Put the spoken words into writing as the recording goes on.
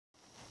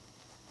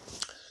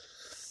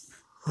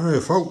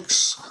Hey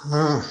folks,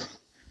 well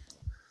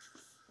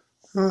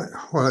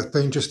it's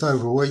been just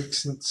over a week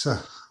since I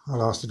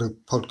last did a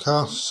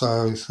podcast,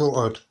 so I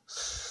thought I'd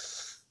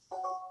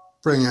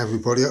bring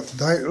everybody up to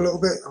date a little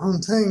bit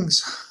on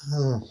things.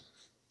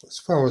 As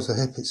far as the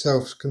hip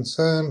itself is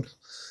concerned,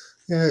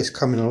 yeah, it's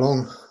coming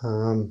along.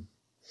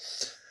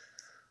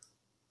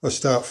 I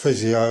start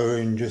physio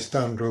in just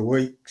under a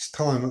week's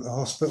time at the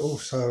hospital,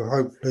 so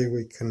hopefully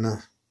we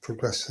can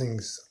progress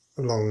things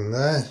along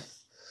there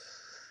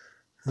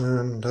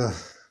and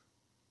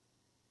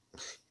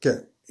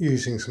get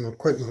using some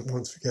equipment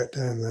once we get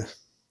down there.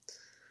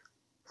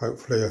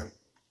 Hopefully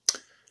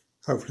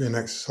an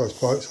exercise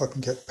bike so I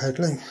can get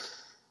pedalling.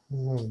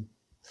 I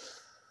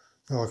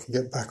can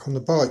get back on the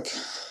bike.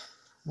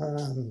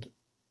 And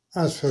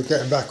as for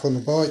getting back on the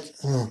bike,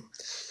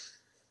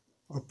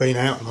 I've been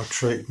out and I've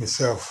treated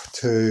myself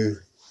to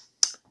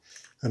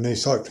a new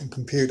cycling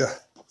computer.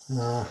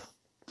 I've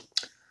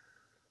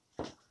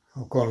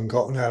gone and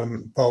got an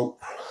Element Bolt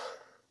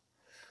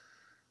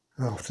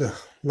after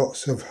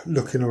lots of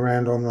looking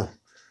around on the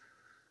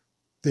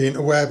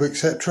interweb,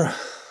 etc.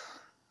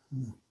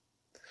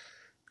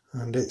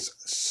 And it's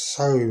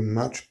so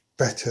much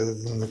better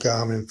than the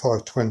Garmin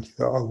 520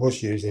 that I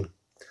was using.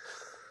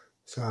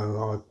 So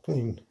I've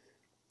been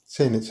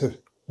seeing it's a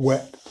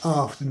wet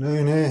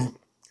afternoon here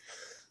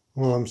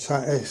while I'm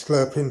sat here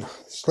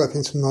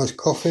slurping some nice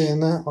coffee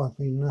and that. I've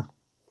been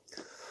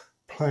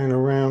playing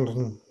around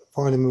and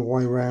finding my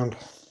way around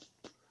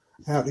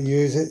how to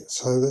use it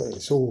so that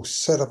it's all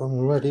set up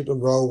and ready to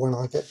roll when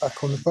I get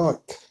back on the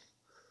bike.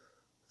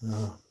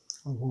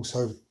 I've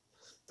also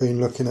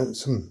been looking at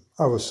some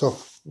other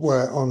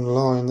software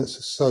online that's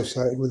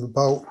associated with the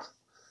Bolt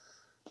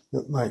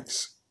that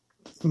makes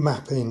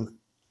mapping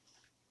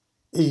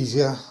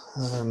easier,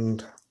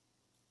 and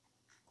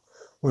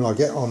when I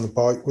get on the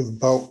bike with the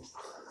Bolt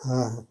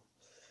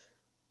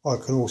I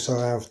can also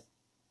have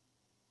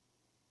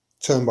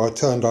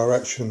turn-by-turn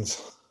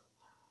directions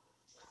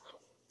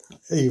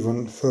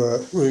even for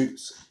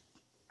routes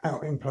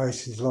out in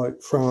places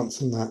like France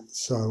and that.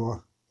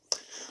 So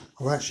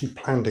I've actually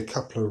planned a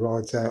couple of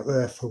rides out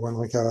there for when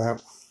I go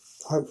out,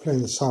 hopefully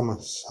in the summer.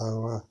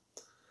 So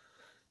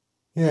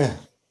yeah,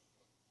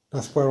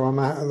 that's where I'm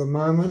at the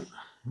moment.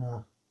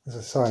 As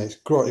I say, it's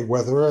grotty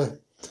weather here,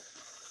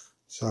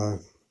 so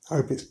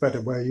hope it's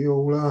better where you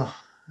all are,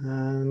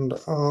 and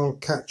I'll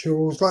catch you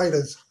all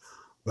later.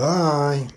 Bye.